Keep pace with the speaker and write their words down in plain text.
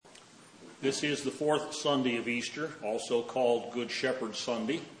This is the fourth Sunday of Easter, also called Good Shepherd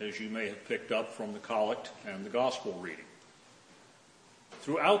Sunday, as you may have picked up from the collect and the gospel reading.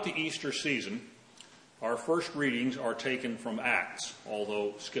 Throughout the Easter season, our first readings are taken from Acts,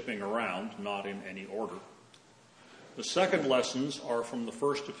 although skipping around, not in any order. The second lessons are from the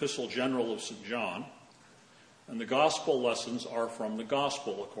first epistle general of St. John, and the gospel lessons are from the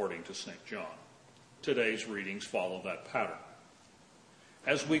gospel according to St. John. Today's readings follow that pattern.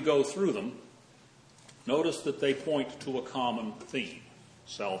 As we go through them, notice that they point to a common theme: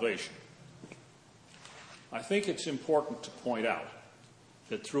 salvation. I think it's important to point out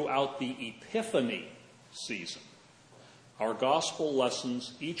that throughout the Epiphany season, our gospel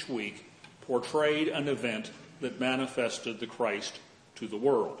lessons each week portrayed an event that manifested the Christ to the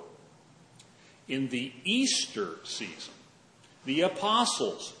world. In the Easter season, the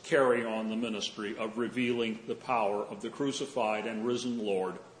apostles carry on the ministry of revealing the power of the crucified and risen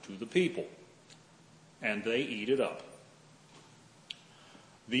Lord to the people, and they eat it up.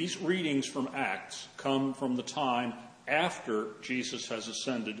 These readings from Acts come from the time after Jesus has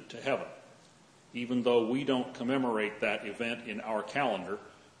ascended to heaven, even though we don't commemorate that event in our calendar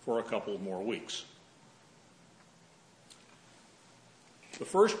for a couple more weeks. The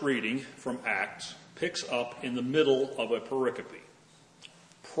first reading from Acts picks up in the middle of a pericope.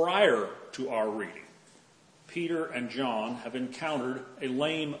 Prior to our reading, Peter and John have encountered a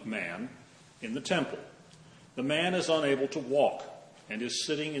lame man in the temple. The man is unable to walk and is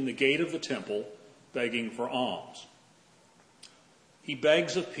sitting in the gate of the temple begging for alms. He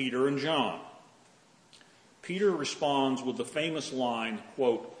begs of Peter and John. Peter responds with the famous line,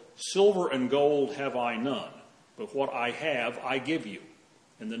 quote, "Silver and gold have I none, but what I have I give you.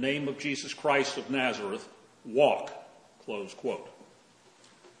 In the name of Jesus Christ of Nazareth, walk," close quote.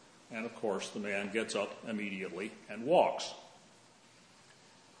 And of course, the man gets up immediately and walks.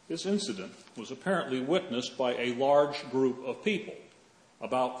 This incident was apparently witnessed by a large group of people,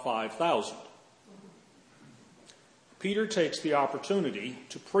 about 5,000. Peter takes the opportunity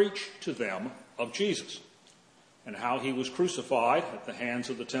to preach to them of Jesus and how he was crucified at the hands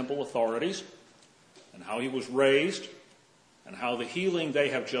of the temple authorities, and how he was raised, and how the healing they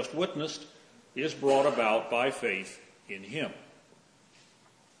have just witnessed is brought about by faith in him.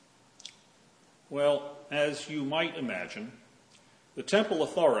 Well, as you might imagine, the temple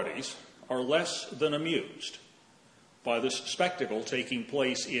authorities are less than amused by this spectacle taking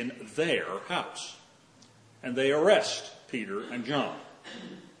place in their house, and they arrest Peter and John.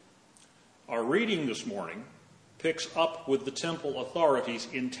 Our reading this morning picks up with the temple authorities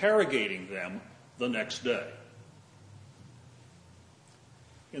interrogating them the next day.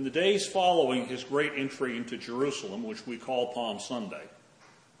 In the days following his great entry into Jerusalem, which we call Palm Sunday,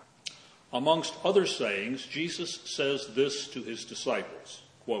 amongst other sayings, Jesus says this to his disciples,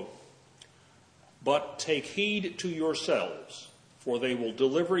 quote, "But take heed to yourselves, for they will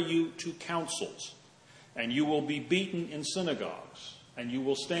deliver you to councils, and you will be beaten in synagogues, and you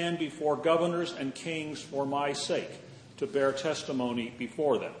will stand before governors and kings for my sake, to bear testimony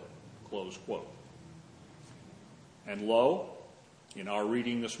before them," close quote. And lo, in our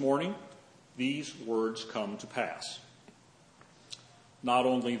reading this morning, these words come to pass. Not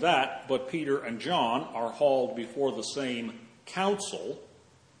only that, but Peter and John are hauled before the same council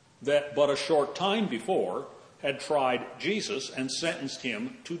that but a short time before had tried Jesus and sentenced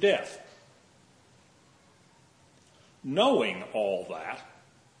him to death. Knowing all that,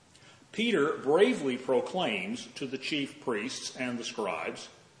 Peter bravely proclaims to the chief priests and the scribes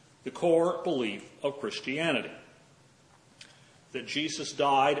the core belief of Christianity: that Jesus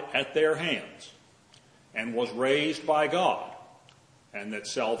died at their hands and was raised by God, and that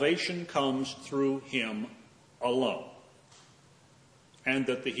salvation comes through him alone, and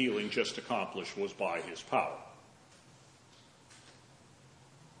that the healing just accomplished was by his power.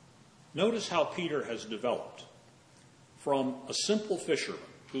 Notice how Peter has developed from a simple fisherman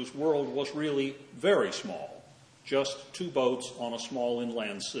whose world was really very small, just 2 boats on a small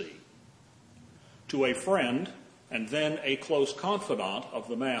inland sea, to a friend and then a close confidant of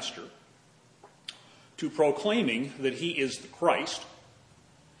the Master, to proclaiming that he is the Christ,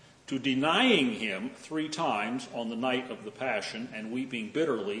 to denying him 3 times on the night of the Passion and weeping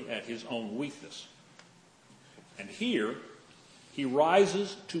bitterly at his own weakness. And here he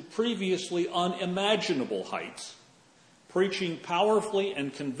rises to previously unimaginable heights, preaching powerfully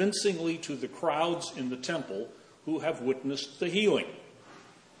and convincingly to the crowds in the temple who have witnessed the healing,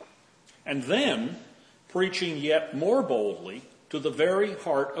 and then preaching yet more boldly to the very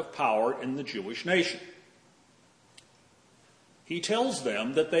heart of power in the Jewish nation. He tells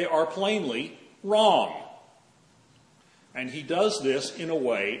them that they are plainly wrong, And he does this in a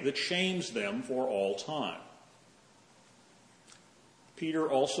way that shames them for all time. Peter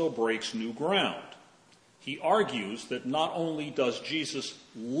also breaks new ground. He argues that not only does Jesus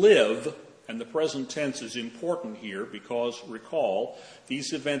live, and the present tense is important here because, recall,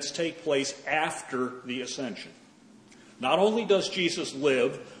 these events take place after the ascension. Not only does Jesus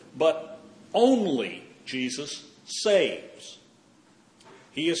live, but only Jesus saves.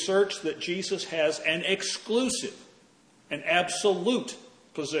 He asserts that Jesus has an exclusive, an absolute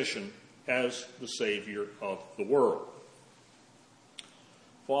position as the Savior of the world.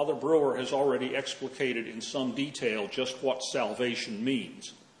 Father Breuer has already explicated in some detail just what salvation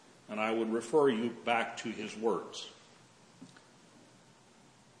means, and I would refer you back to his words.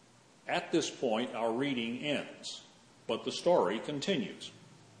 At this point, our reading ends, but the story continues.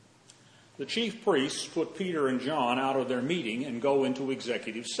 The chief priests put Peter and John out of their meeting and go into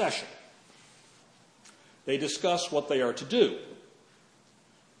executive session. They discuss what they are to do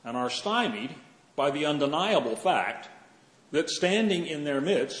and are stymied by the undeniable fact that standing in their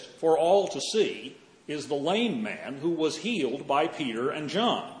midst for all to see is the lame man who was healed by Peter and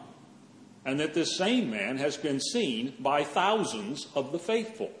John, and that this same man has been seen by thousands of the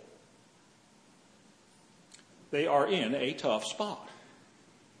faithful. They are in a tough spot.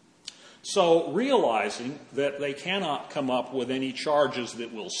 So, realizing that they cannot come up with any charges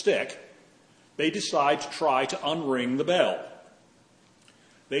that will stick, they decide to try to unring the bell.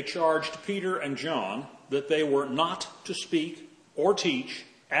 They charged Peter and John that they were not to speak or teach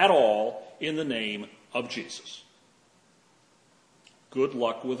at all in the name of Jesus. Good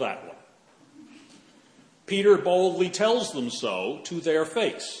luck with that one. Peter boldly tells them so to their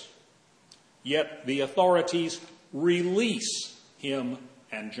face, yet the authorities release him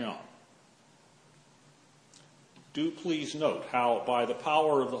and John. Do please note how, by the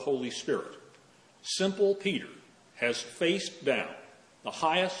power of the Holy Spirit, simple Peter has faced down the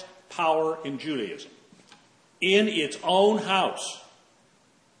highest power in Judaism in its own house,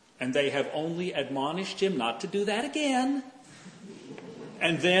 and they have only admonished him not to do that again,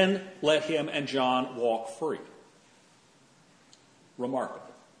 and then let him and John walk free. Remarkable.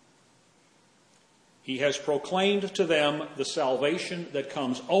 He has proclaimed to them the salvation that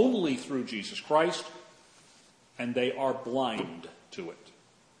comes only through Jesus Christ, and they are blind to it.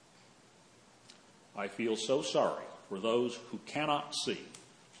 I feel so sorry for those who cannot see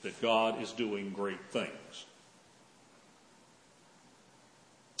that God is doing great things.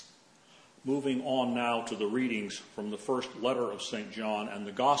 Moving on now to the readings from the first letter of St. John and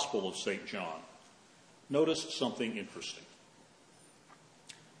the Gospel of St. John. Notice something interesting.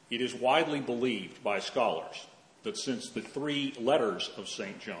 It is widely believed by scholars that since the three letters of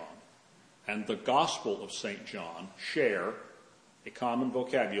St. John and the Gospel of St. John share a common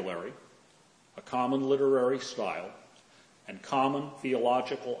vocabulary, a common literary style, and common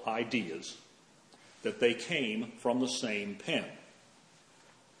theological ideas, that they came from the same pen.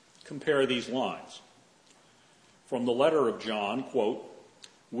 Compare these lines. From the letter of John, quote,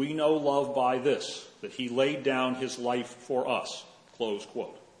 "We know love by this, that he laid down his life for us," close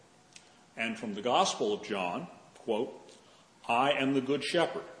quote. And from the Gospel of John, quote, "I am the good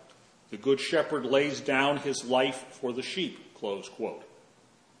shepherd. The good shepherd lays down his life for the sheep," close quote.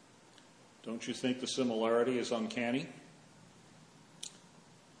 Don't you think the similarity is uncanny?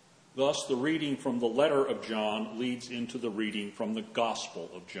 Thus, the reading from the letter of John leads into the reading from the Gospel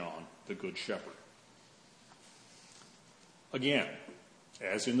of John, the Good Shepherd. Again,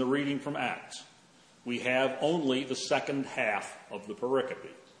 as in the reading from Acts, we have only the second half of the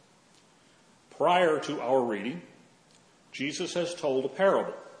pericope. Prior to our reading, Jesus has told a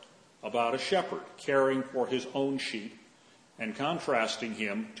parable about a shepherd caring for his own sheep and contrasting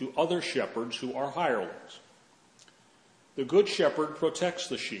him to other shepherds who are hirelings. The good shepherd protects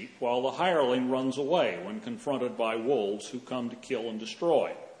the sheep while the hireling runs away when confronted by wolves who come to kill and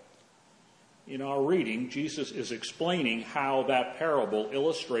destroy. In our reading, Jesus is explaining how that parable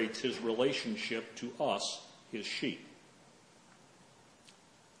illustrates his relationship to us, his sheep.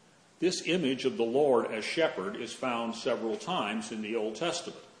 This image of the Lord as shepherd is found several times in the Old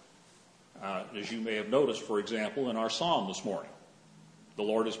Testament. As you may have noticed, for example, in our psalm this morning. "The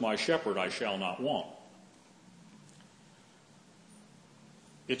Lord is my shepherd, I shall not want."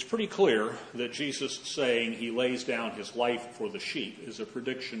 It's pretty clear that Jesus saying he lays down his life for the sheep is a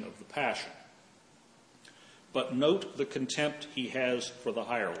prediction of the Passion. But note the contempt he has for the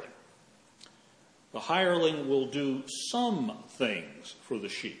hireling. The hireling will do some things for the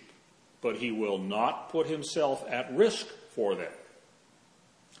sheep, but he will not put himself at risk for them.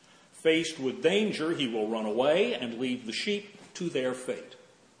 Faced with danger, he will run away and leave the sheep to their fate.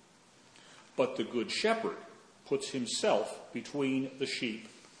 But the good shepherd puts himself between the sheep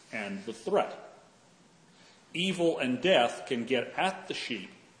and the threat. Evil and death can get at the sheep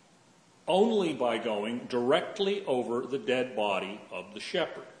only by going directly over the dead body of the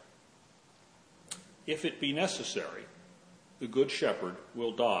shepherd. If it be necessary, the good shepherd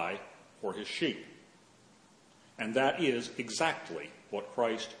will die for his sheep. And that is exactly what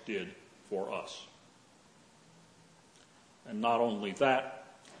Christ did for us. And not only that,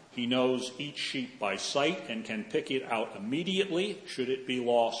 he knows each sheep by sight and can pick it out immediately should it be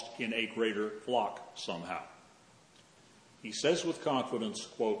lost in a greater flock somehow. He says with confidence,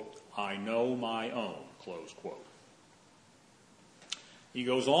 quote, "I know my own," close quote. He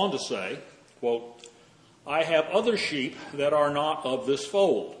goes on to say, quote, "I have other sheep that are not of this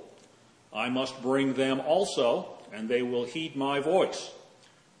fold. I must bring them also, and they will heed my voice.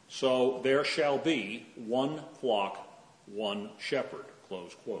 So there shall be one flock, one shepherd,"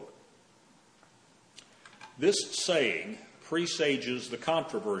 close quote. This saying presages the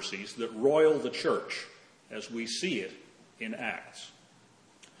controversies that roil the church as we see it in Acts.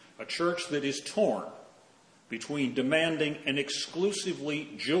 A church that is torn between demanding an exclusively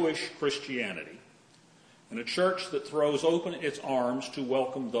Jewish Christianity and a church that throws open its arms to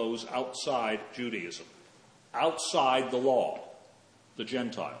welcome those outside Judaism, outside the law, the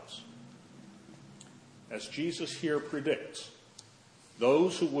Gentiles. As Jesus here predicts,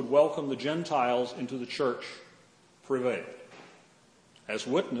 those who would welcome the Gentiles into the church prevailed. As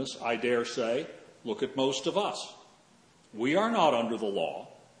witness, I dare say, look at most of us. We are not under the law,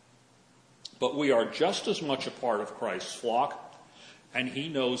 but we are just as much a part of Christ's flock, and he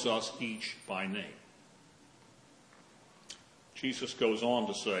knows us each by name. Jesus goes on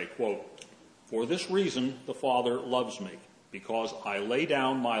to say, quote, "For this reason the Father loves me, because I lay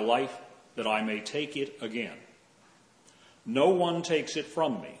down my life that I may take it again. No one takes it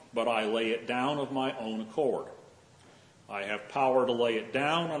from me, but I lay it down of my own accord. I have power to lay it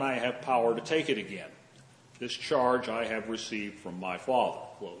down, and I have power to take it again. This charge I have received from my Father,"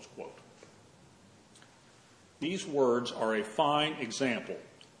 close quote. These words are a fine example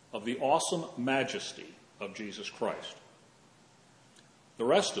of the awesome majesty of Jesus Christ. The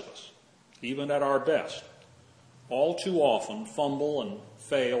rest of us, even at our best, all too often fumble and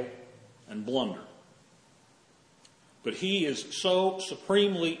fail and blunder. But he is so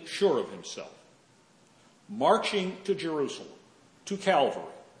supremely sure of himself, marching to Jerusalem, to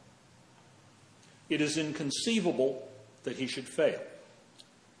Calvary. It is inconceivable that he should fail.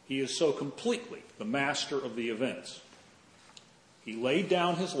 He is so completely the master of the events. He laid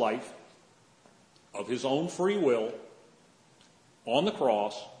down his life of his own free will on the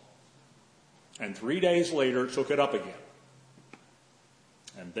cross, and 3 days later took it up again.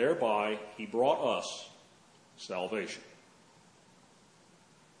 And thereby he brought us salvation.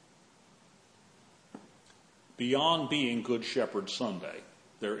 Beyond being Good Shepherd Sunday,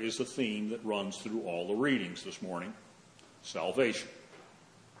 there is a theme that runs through all the readings this morning: salvation.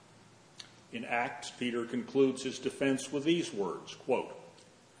 In Acts, Peter concludes his defense with these words, quote,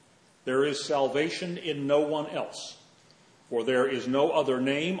 "There is salvation in no one else, for there is no other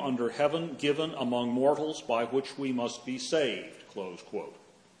name under heaven given among mortals by which we must be saved," close quote.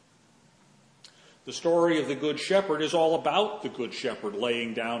 The story of the Good Shepherd is all about the Good Shepherd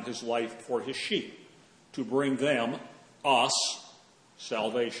laying down his life for his sheep to bring them, us,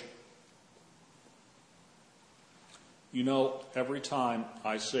 salvation. You know, every time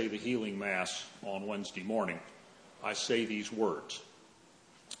I say the healing mass on Wednesday morning, I say these words.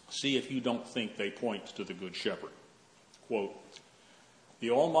 See if you don't think they point to the Good Shepherd. Quote, "The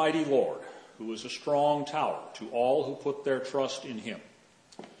Almighty Lord, who is a strong tower to all who put their trust in him,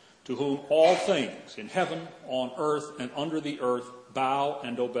 to whom all things in heaven, on earth, and under the earth bow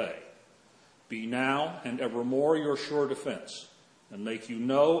and obey, be now and evermore your sure defense, and make you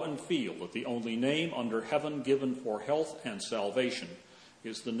know and feel that the only name under heaven given for health and salvation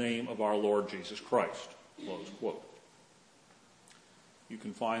is the name of our Lord Jesus Christ." Close quote. You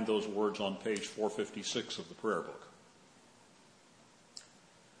can find those words on page 456 of the prayer book.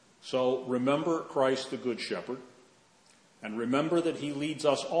 So remember Christ the Good Shepherd, and remember that he leads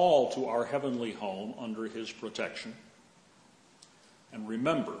us all to our heavenly home under his protection. And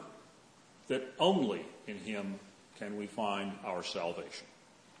remember that only in him can we find our salvation.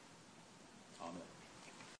 Amen.